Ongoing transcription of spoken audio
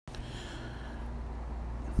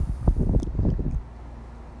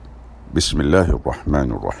Bismillahir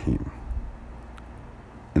Rahmanir Rahim.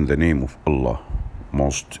 In the name of Allah,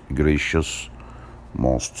 most gracious,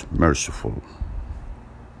 most merciful.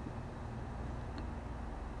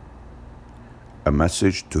 A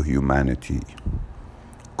message to humanity.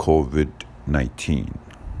 COVID-19.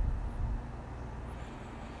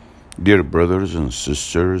 Dear brothers and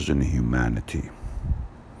sisters in humanity,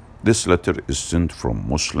 this letter is sent from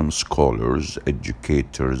Muslim scholars,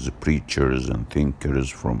 educators, preachers, and thinkers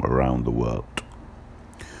from around the world.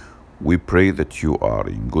 We pray that you are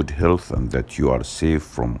in good health and that you are safe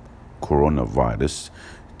from coronavirus,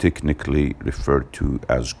 technically referred to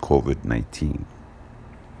as COVID-19.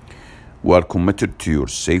 We are committed to your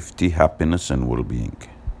safety, happiness, and well-being.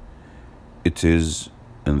 It is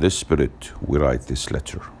in this spirit we write this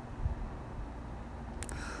letter.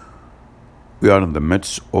 We are in the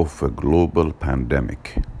midst of a global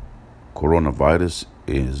pandemic. Coronavirus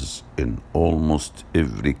is in almost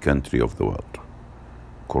every country of the world.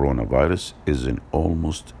 Coronavirus is in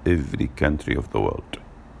almost every country of the world.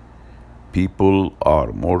 People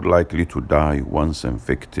are more likely to die once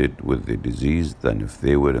infected with the disease than if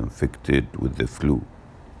they were infected with the flu.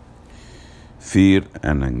 Fear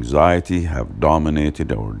and anxiety have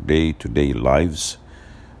dominated our day-to-day lives.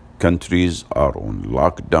 Countries are on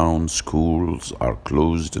lockdown, schools are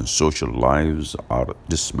closed, and social lives are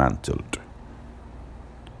dismantled.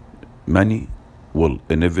 Many will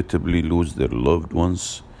inevitably lose their loved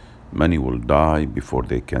ones. Many will die before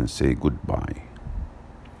they can say goodbye.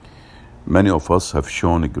 Many of us have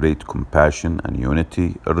shown great compassion and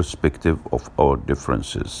unity irrespective of our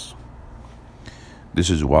differences.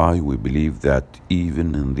 This is why we believe that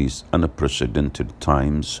even in these unprecedented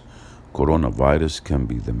times, coronavirus can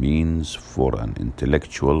be the means for an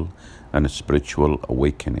intellectual and spiritual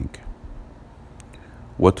awakening.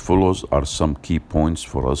 What follows are some key points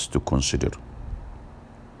for us to consider.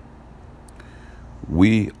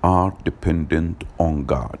 We are dependent on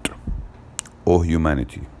God. O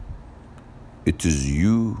humanity, it is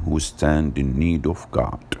you who stand in need of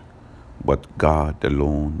God, but God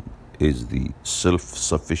alone is the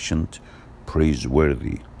self-sufficient,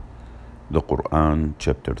 praiseworthy. The Quran,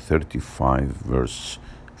 chapter 35, verse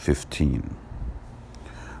 15.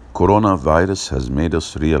 Coronavirus has made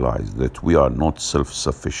us realize that we are not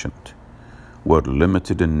self-sufficient. We're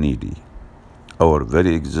limited and needy. Our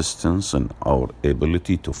very existence and our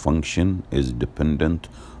ability to function is dependent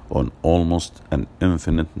on almost an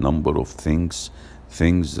infinite number of things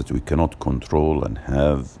that we cannot control and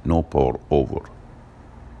have no power over.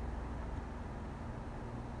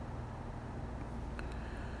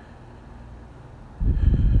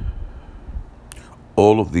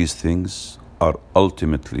 All of these things are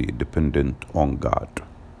ultimately dependent on God.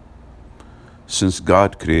 Since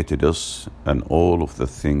God created us and all of the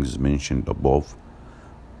things mentioned above,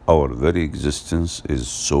 our very existence is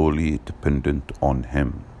solely dependent on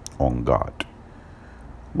Him, on God.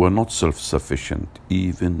 We're not self-sufficient,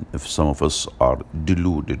 even if some of us are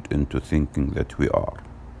deluded into thinking that we are.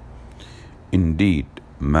 Indeed,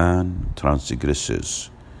 man transgresses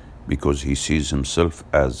because he sees himself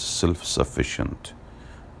as self-sufficient.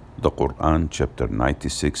 The Quran, chapter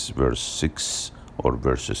 96, verse 6, or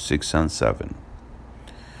verses 6 and 7.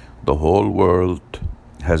 The whole world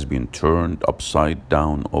has been turned upside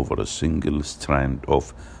down over a single strand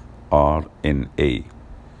of RNA.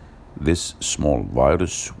 This small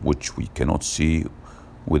virus, which we cannot see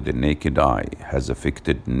with the naked eye, has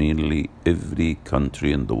affected nearly every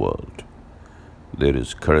country in the world. There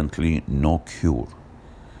is currently no cure.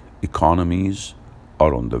 Economies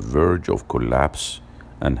are on the verge of collapse,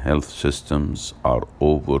 and health systems are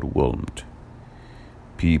overwhelmed.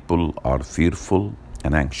 People are fearful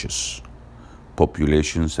and anxious.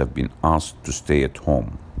 Populations have been asked to stay at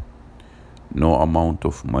home. No amount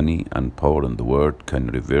of money and power in the world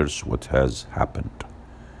can reverse what has happened.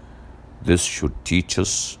 This should teach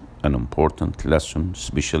us an important lesson,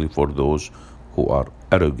 especially for those who are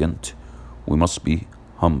arrogant. We must be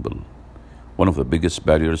humble. One of the biggest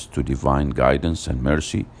barriers to divine guidance and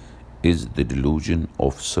mercy is the delusion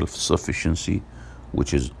of self-sufficiency,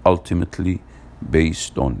 which is ultimately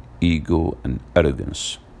based on ego and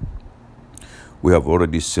arrogance. We have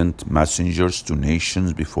already sent messengers to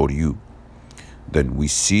nations before you. Then we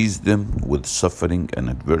seize them with suffering and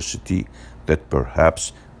adversity, that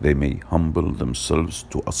perhaps they may humble themselves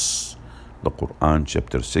to us. The Quran,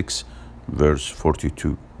 chapter 6, verse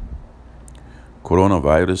 42.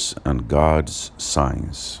 Coronavirus and God's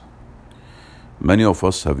signs. Many of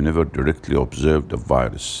us have never directly observed a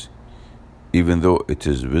virus. Even though it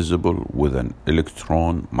is visible with an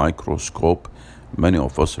electron microscope, Many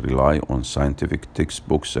of us rely on scientific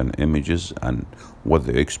textbooks and images and what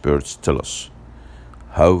the experts tell us.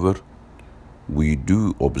 However, we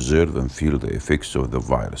do observe and feel the effects of the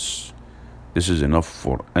virus. This is enough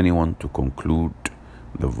for anyone to conclude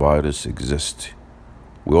the virus exists.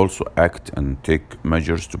 We also act and take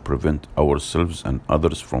measures to prevent ourselves and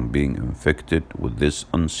others from being infected with this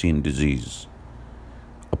unseen disease.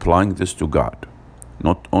 Applying this to God,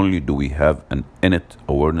 not only do we have an innate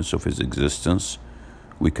awareness of His existence,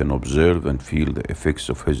 we can observe and feel the effects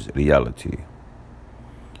of His reality.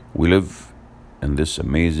 We live in this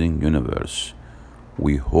amazing universe.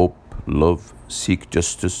 We hope, love, seek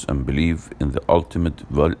justice, and believe in the ultimate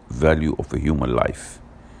value of a human life.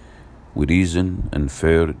 We reason,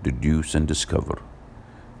 infer, deduce, and discover.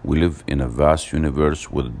 We live in a vast universe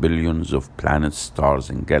with billions of planets, stars,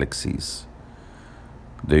 and galaxies.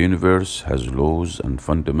 The universe has laws and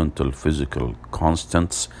fundamental physical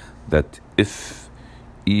constants that, if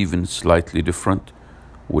even slightly different,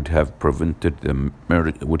 would have prevented the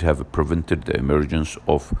emergence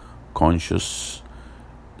of conscious,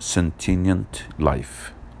 sentient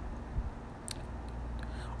life.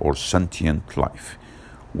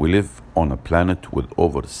 We live on a planet with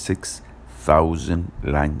over 6,000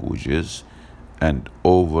 languages and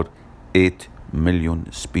over 8 million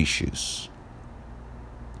species.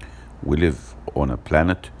 We live on a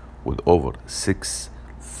planet with over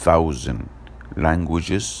 6,000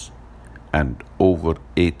 languages and over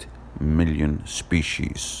 8 million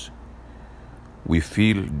species. We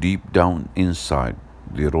feel deep down inside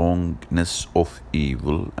the wrongness of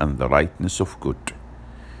evil and the rightness of good.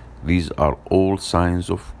 These are all signs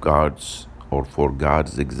of God's or for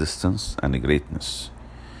God's existence and greatness.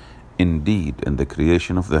 Indeed, in the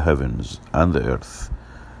creation of the heavens and the earth,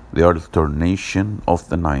 the alternation of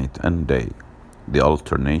the night and day,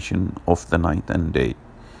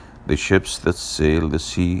 the ships that sail the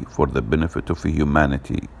sea for the benefit of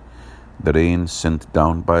humanity, the rain sent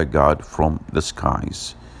down by God from the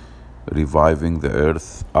skies, reviving the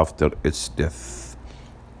earth after its death,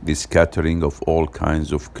 the scattering of all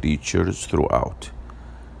kinds of creatures throughout,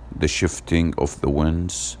 the shifting of the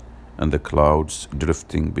winds and the clouds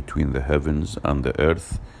drifting between the heavens and the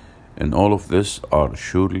earth, and all of this are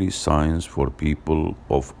surely signs for people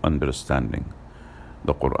of understanding.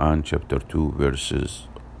 The Quran chapter 2 verse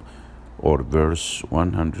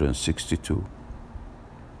 162.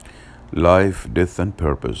 Life, death, and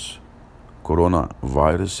purpose.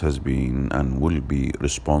 Coronavirus has been and will be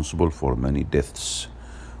responsible for many deaths.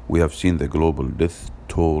 We have seen the global death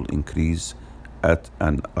toll increase at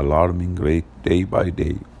an alarming rate day by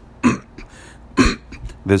day.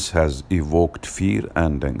 This has evoked fear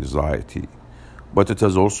and anxiety, but it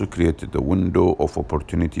has also created a window of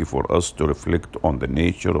opportunity for us to reflect on the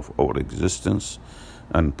nature of our existence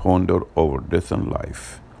and ponder over death and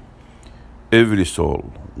life. Every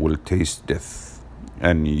soul will taste death,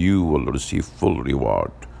 and you will receive full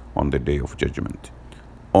reward on the day of judgment.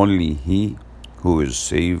 Only he who is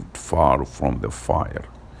saved far from the fire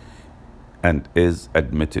and is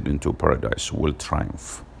admitted into paradise will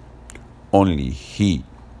triumph. Only he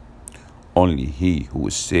who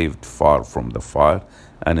is saved far from the fire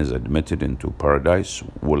and is admitted into paradise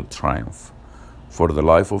will triumph. For the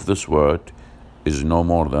life of this world is no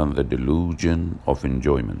more than the delusion of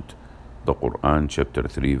enjoyment. The Quran chapter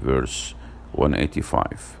 3 verse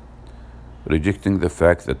 185. Rejecting the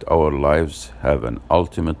fact that our lives have an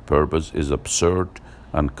ultimate purpose is absurd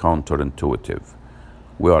and counterintuitive.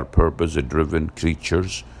 We are purpose-driven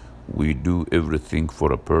creatures. We do everything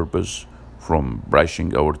for a purpose, from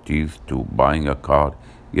brushing our teeth to buying a car,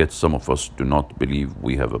 yet some of us do not believe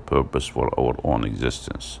we have a purpose for our own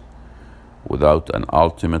existence. Without an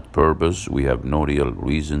ultimate purpose, we have no real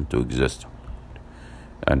reason to exist,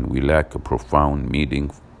 and we lack a profound meaning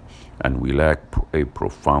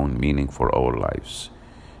for our lives.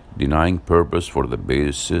 Denying purpose for the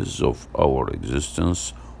basis of our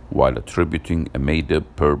existence while attributing a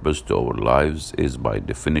made-up purpose to our lives is by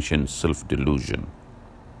definition self-delusion.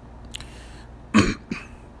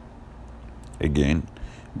 Again,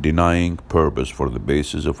 denying purpose for the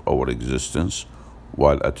basis of our existence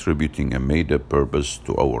while attributing a made-up purpose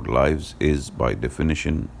to our lives is by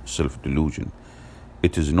definition self-delusion.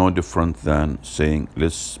 It is no different than saying,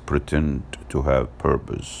 let's pretend to have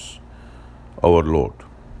purpose. Our Lord,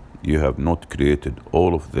 you have not created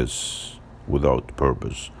all of this without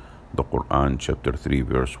purpose. The Quran chapter 3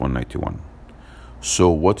 verse 191.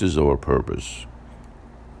 So what is our purpose?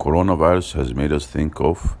 Coronavirus has made us think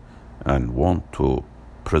of and want to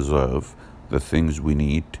preserve the things we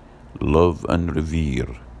need, love and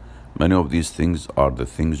revere. Many of these things are the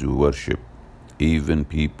things we worship. Even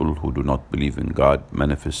people who do not believe in God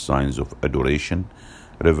manifest signs of adoration,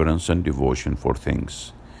 reverence, and devotion for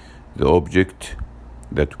things. The object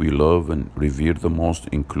that we love and revere the most,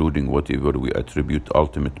 including whatever we attribute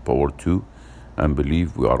ultimate power to and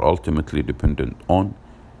believe we are ultimately dependent on,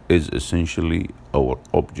 is essentially our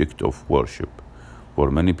object of worship. For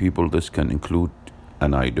many people, this can include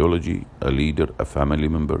an ideology, a leader, a family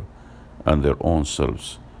member, and their own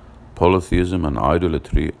selves. Polytheism and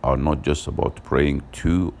idolatry are not just about praying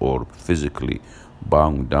to or physically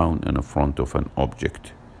bowing down in front of an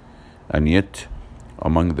object. And yet,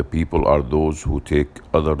 among the people are those who take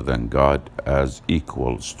other than God as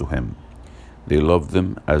equals to Him. They love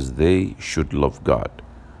them as they should love God,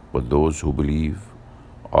 but those who believe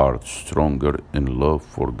are stronger in love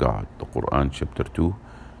for God. The Quran chapter 2,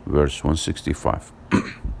 verse 165.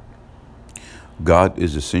 God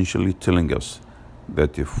is essentially telling us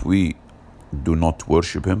that if we do not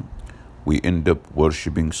worship Him, we end up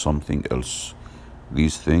worshiping something else.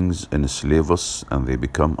 These things enslave us and they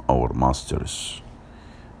become our masters.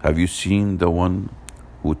 Have you seen the one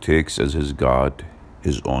who takes as his God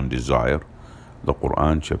his own desire? The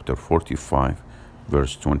Quran chapter 45,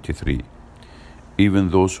 verse 23. Even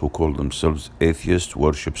those who call themselves atheists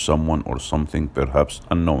worship someone or something, perhaps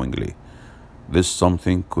unknowingly. This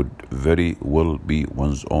something could very well be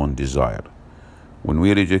one's own desire. When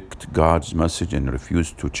we reject God's message and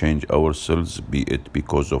refuse to change ourselves, be it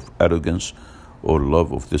because of arrogance or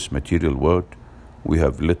love of this material world, we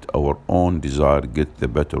have let our own desire get the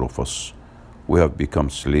better of us. We have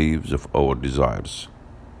become slaves of our desires.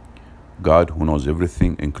 God, who knows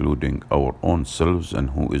everything, including our own selves,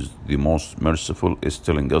 and who is the most merciful, is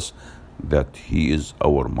telling us that He is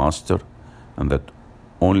our master and that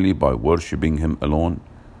only by worshiping Him alone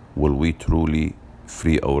will we truly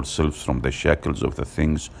free ourselves from the shackles of the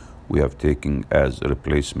things we have taken as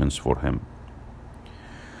replacements for Him.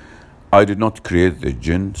 I did not create the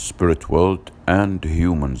jinn, spirit world, and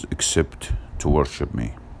humans except to worship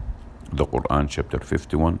me. The Quran chapter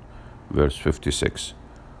 51, verse 56.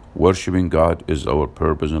 Worshipping God is our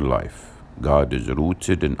purpose in life. God is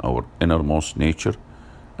rooted in our innermost nature,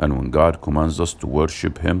 and when God commands us to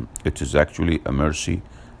worship Him, it is actually a mercy,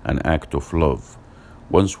 an act of love.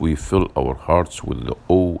 Once we fill our hearts with the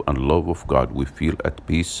awe and love of God, we feel at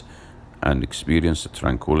peace and experience a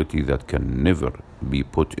tranquility that can never be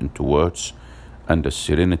put into words, and a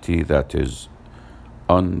serenity that is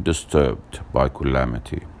undisturbed by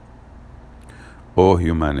calamity. O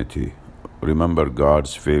humanity, remember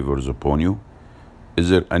God's favors upon you. Is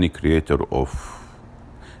there any creator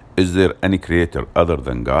other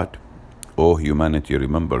than God? O humanity,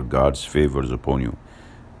 remember God's favors upon you.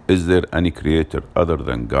 Is there any creator other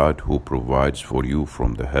than God who provides for you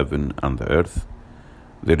from the heaven and the earth?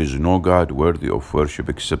 There is no God worthy of worship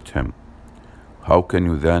except Him. How can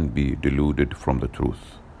you then be deluded from the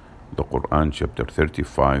truth? The Quran chapter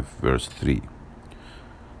 35, verse 3.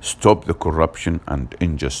 Stop the corruption and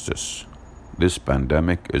injustice. This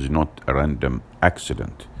pandemic is not a random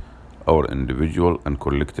accident. Our individual and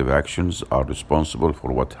collective actions are responsible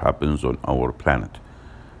for what happens on our planet.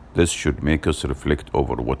 This should make us reflect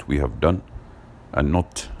over what we have done and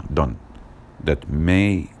not done that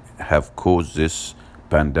may have caused this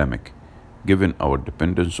pandemic. Given our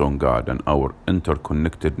dependence on God and our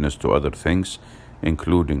interconnectedness to other things,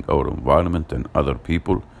 including our environment and other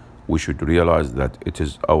people, we should realize that it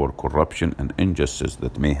is our corruption and injustice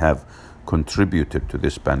that may have contributed to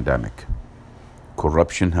this pandemic.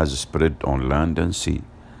 Corruption has spread on land and sea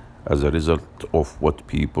as a result of what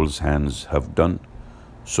people's hands have done,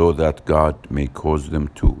 so that God may cause them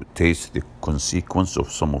to taste the consequence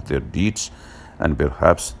of some of their deeds, and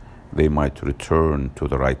perhaps they might return to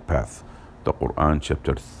the right path. The Quran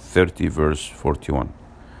chapter 30, verse 41.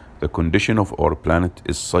 The condition of our planet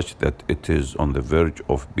is such that it is on the verge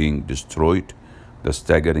of being destroyed. The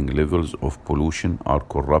staggering levels of pollution are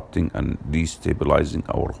corrupting and destabilizing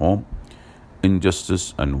our home.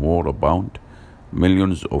 Injustice and war abound.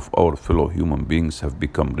 Millions of our fellow human beings have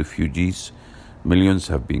become refugees. Millions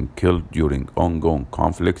have been killed during ongoing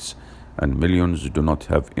conflicts, and millions do not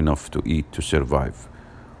have enough to eat to survive.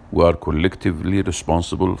 We are collectively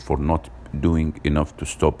responsible for not doing enough to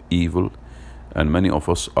stop evil, and many of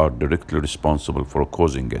us are directly responsible for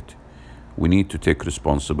causing it. We need to take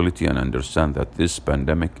responsibility and understand that this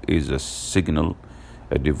pandemic is a signal,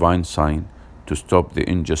 a divine sign to stop the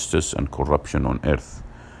injustice and corruption on earth.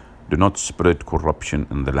 Do not spread corruption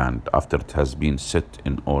in the land after it has been set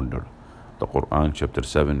in order. The Quran chapter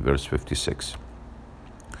 7, verse 56.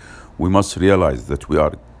 We must realize that we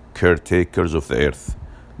are caretakers of the earth.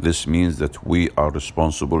 This means that we are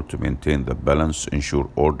responsible to maintain the balance, ensure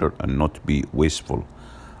order, and not be wasteful.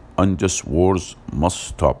 Unjust wars must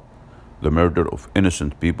stop. The murder of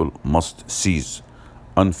innocent people must cease.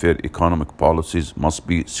 Unfair economic policies must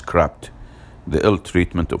be scrapped. The ill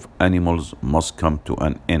treatment of animals must come to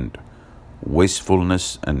an end.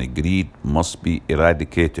 Wastefulness and greed must be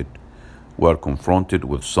eradicated. We are confronted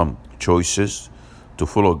with some choices: to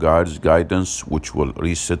follow God's guidance, which will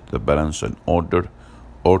reset the balance and order,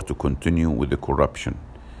 or to continue with the corruption.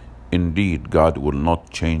 Indeed, God will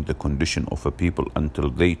not change the condition of a people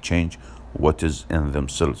until they change what is in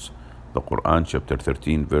themselves. The Quran, chapter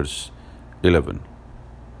 13, verse 11.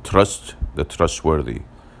 Trust the trustworthy.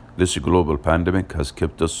 This global pandemic has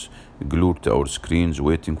kept us glued to our screens,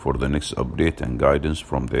 waiting for the next update and guidance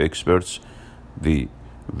from the experts, the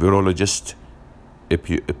virologists,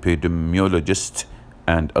 epidemiologists,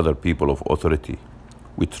 and other people of authority.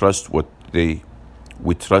 We trust what they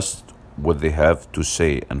have to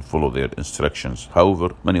say and follow their instructions. However,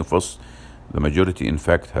 many of us, the majority in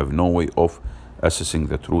fact, have no way of assessing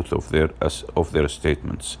the truth of their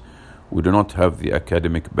statements. We do not have the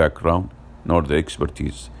academic background nor the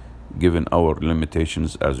expertise. Given our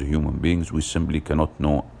limitations as human beings, we simply cannot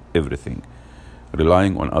know everything.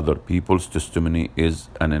 Relying on other people's testimony is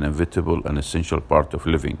an inevitable and essential part of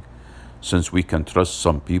living. Since we can trust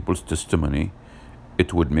some people's testimony,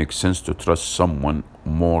 it would make sense to trust someone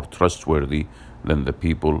more trustworthy than the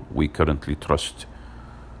people we currently trust.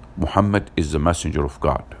 Muhammad is the messenger of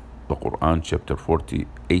God. The Quran, chapter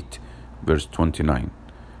 48, verse 29.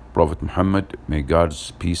 Prophet Muhammad, may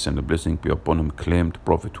God's peace and blessing be upon him, claimed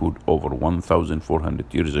prophethood over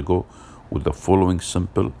 1,400 years ago with the following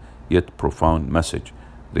simple yet profound message: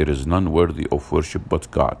 there is none worthy of worship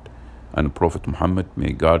but God. And Prophet Muhammad,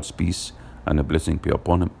 may God's peace and blessing be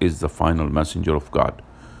upon him, is the final messenger of God.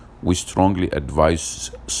 We strongly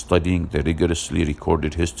advise studying the rigorously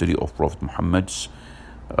recorded history of Prophet Muhammad's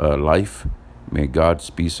life. May God's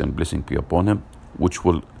peace and blessing be upon him,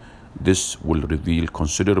 This will reveal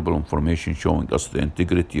considerable information showing us the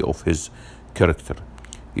integrity of his character.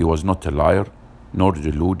 He was not a liar, nor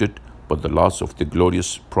deluded, but the last of the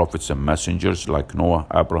glorious prophets and messengers like Noah,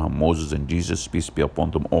 Abraham, Moses, and Jesus, peace be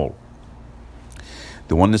upon them all.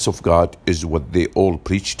 The oneness of God is what they all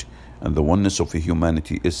preached, and the oneness of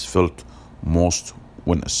humanity is felt most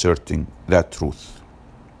when asserting that truth.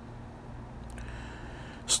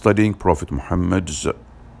 Studying Prophet Muhammad's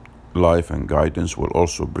life and guidance will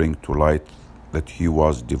also bring to light that he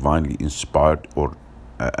was divinely inspired,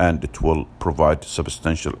 and it will provide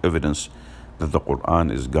substantial evidence that the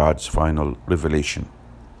Quran is God's final revelation.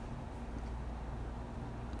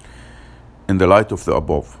 In the light of the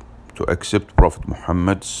above, to accept Prophet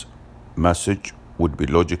Muhammad's message would be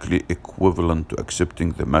logically equivalent to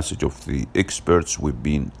accepting the message of the experts we've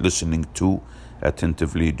been listening to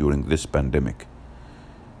attentively during this pandemic.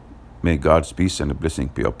 May God's peace and blessing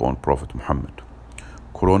be upon Prophet Muhammad.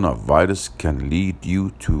 Coronavirus can lead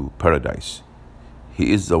you to paradise.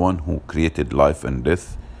 He is the one who created life and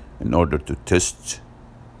death in order to test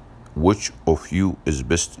which of you is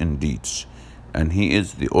best in deeds. And He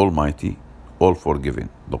is the Almighty, all-forgiving.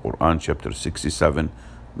 The Quran, chapter 67,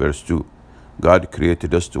 verse 2. God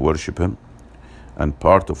created us to worship Him, and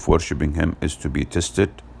part of worshiping Him is to be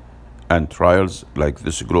tested, and trials like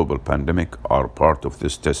this global pandemic are part of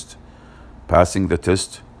this test. Passing the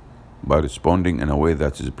test by responding in a way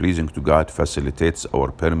that is pleasing to God facilitates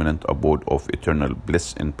our permanent abode of eternal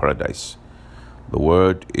bliss in paradise. The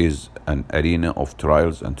Word is an arena of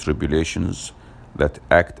trials and tribulations that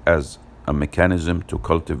act as a mechanism to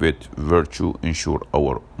cultivate virtue, ensure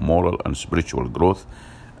our moral and spiritual growth,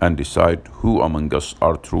 and decide who among us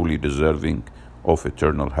are truly deserving of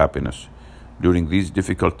eternal happiness. During these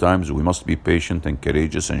difficult times, we must be patient and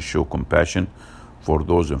courageous and show compassion for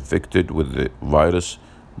those infected with the virus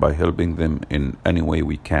by helping them in any way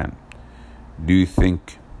we can. Do you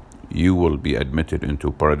think you will be admitted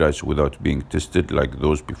into paradise without being tested like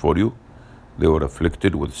those before you? They were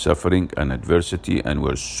afflicted with suffering and adversity and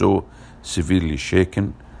were so severely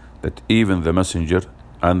shaken that even the messenger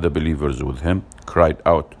and the believers with him cried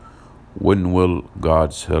out, "When will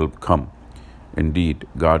God's help come?" Indeed,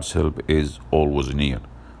 God's help is always near.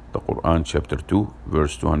 The Quran, chapter 2,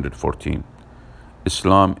 verse 214.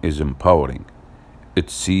 Islam is empowering.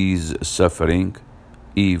 It sees suffering,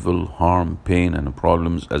 evil, harm, pain, and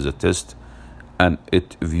problems as a test, and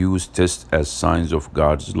it views tests as signs of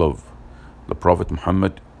God's love. The Prophet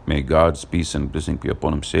Muhammad, may God's peace and blessing be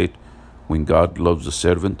upon him, said, when God loves a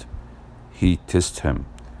servant, He tests him.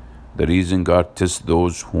 The reason God tests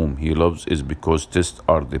those whom He loves is because tests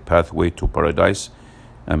are the pathway to paradise,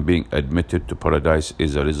 and being admitted to paradise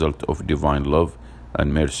is a result of divine love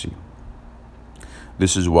and mercy.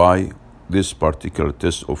 This is why this particular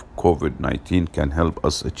test of COVID-19 can help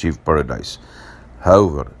us achieve paradise.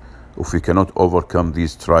 However, if we cannot overcome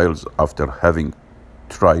these trials after having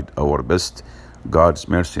tried our best, God's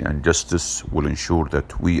mercy and justice will ensure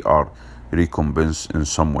that we are recompensed in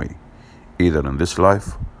some way, either in this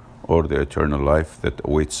life or the eternal life that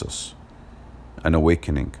awaits us. An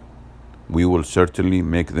awakening. We will certainly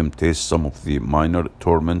make them taste some of the minor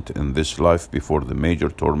torment in this life before the major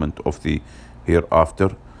torment of the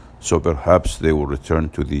hereafter, so perhaps they will return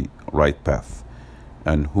to the right path.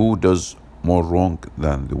 And who does more wrong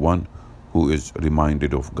than the one who is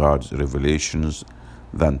reminded of God's revelations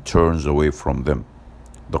than turns away from them?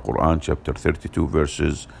 The Quran, chapter 32,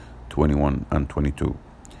 verses 21 and 22.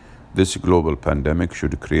 This global pandemic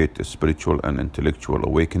should create a spiritual and intellectual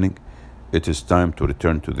awakening. It is time to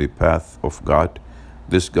return to the path of God.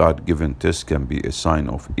 This God-given test can be a sign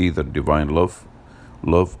of either divine love,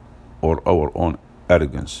 or our own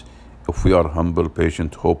arrogance. If we are humble,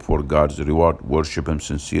 patient, hope for God's reward, worship Him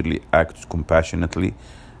sincerely, act compassionately,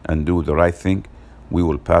 and do the right thing, we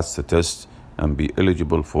will pass the test and be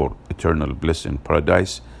eligible for eternal bliss in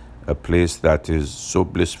paradise, a place that is so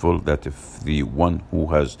blissful that if the one who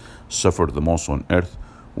has suffered the most on earth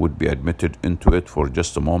would be admitted into it for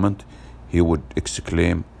just a moment, he would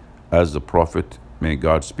exclaim, as the Prophet, may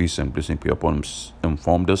God's peace and blessing be upon him,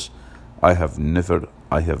 informed us, I have never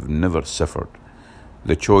suffered.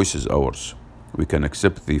 The choice is ours. We can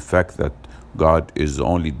accept the fact that God is the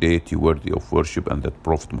only deity worthy of worship and that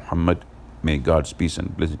Prophet Muhammad, may God's peace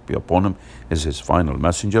and blessing be upon him, is his final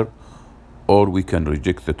messenger, or we can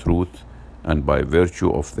reject the truth and by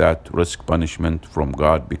virtue of that risk punishment from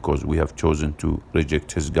God because we have chosen to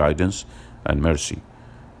reject his guidance and mercy.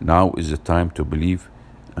 Now is the time to believe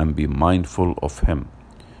and be mindful of him.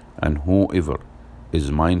 And whoever is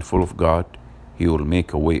mindful of God, he will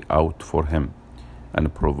make a way out for him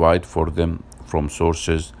and provide for them from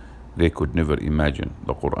sources they could never imagine.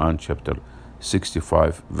 The Quran, chapter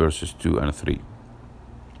 65, verses 2 and 3.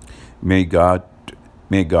 May God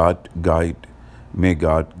guide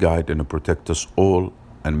and protect us all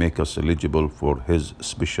and make us eligible for his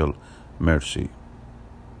special mercy.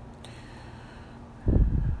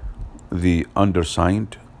 The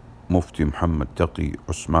undersigned, Mufti Muhammad Taqi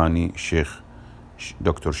Usmani, Sheikh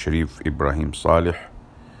Dr. Sharif Ibrahim Saleh,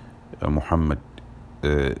 Muhammad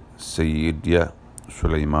Sayyidya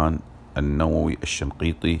Sulaiman Al-Nawawi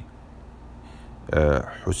Al-Shanqiti,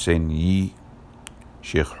 Hussein Yi,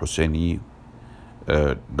 Sheikh Hussein Yi,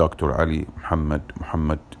 Dr. Ali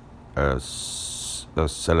Muhammad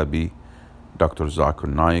Salabi, Dr. Zakir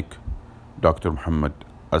Naik, Dr. Muhammad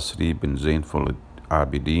Asri bin Zainful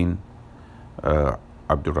Abidin,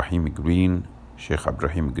 Abdul Rahim Green, Sheikh Abdul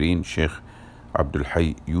Rahim Green, Sheikh Abdul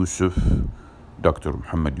Hayy Yusuf, Dr.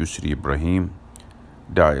 Muhammad Yusri Ibrahim,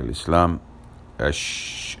 Da'i al-Islam,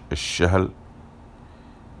 Al-Shahal,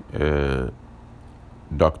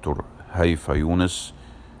 Dr. Haifa Yunus,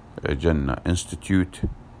 Jannah Institute,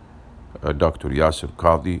 Dr. Yasir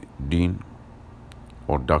Qadi, Dean,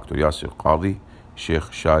 or Dr. Yasir Qadi,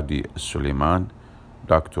 Sheikh Shadi Suleiman,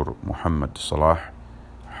 Dr. Muhammad Salah,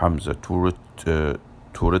 Hamza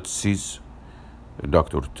Touretsis,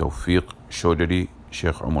 Dr. Tawfiq Shodari,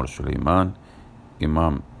 Sheikh Umar Suleiman,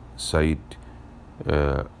 Imam Said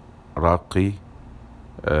Raqi,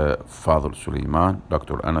 Fadl Suleiman,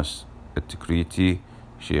 Dr. Anas At-Tikriti,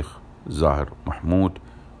 Sheikh Zahir Mahmoud,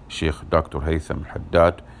 Sheikh Dr. Haytham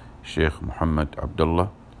Al-Haddad, Sheikh Muhammad Abdullah,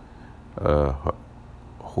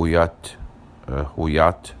 Huyat,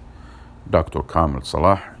 Dr. Kamil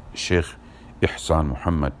Salah, Sheikh Ihsan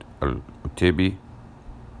Muhammad Al-Utaibi,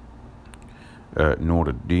 Nur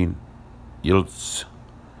al-Din Yildiz,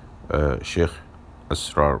 Sheikh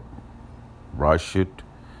Asrar Rashid,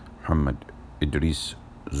 Muhammad Idris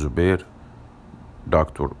Zubair,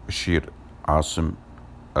 Dr. Bashir Asim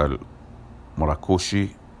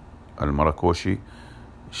Al-Marakoshi,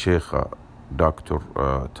 Sheikh Dr.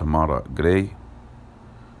 Tamara Gray,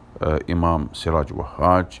 Imam Siraj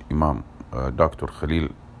Wahaj, Imam Dr. Khalil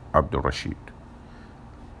Abdul Rashid.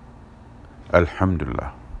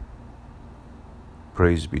 Alhamdulillah.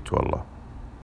 Praise be to Allah.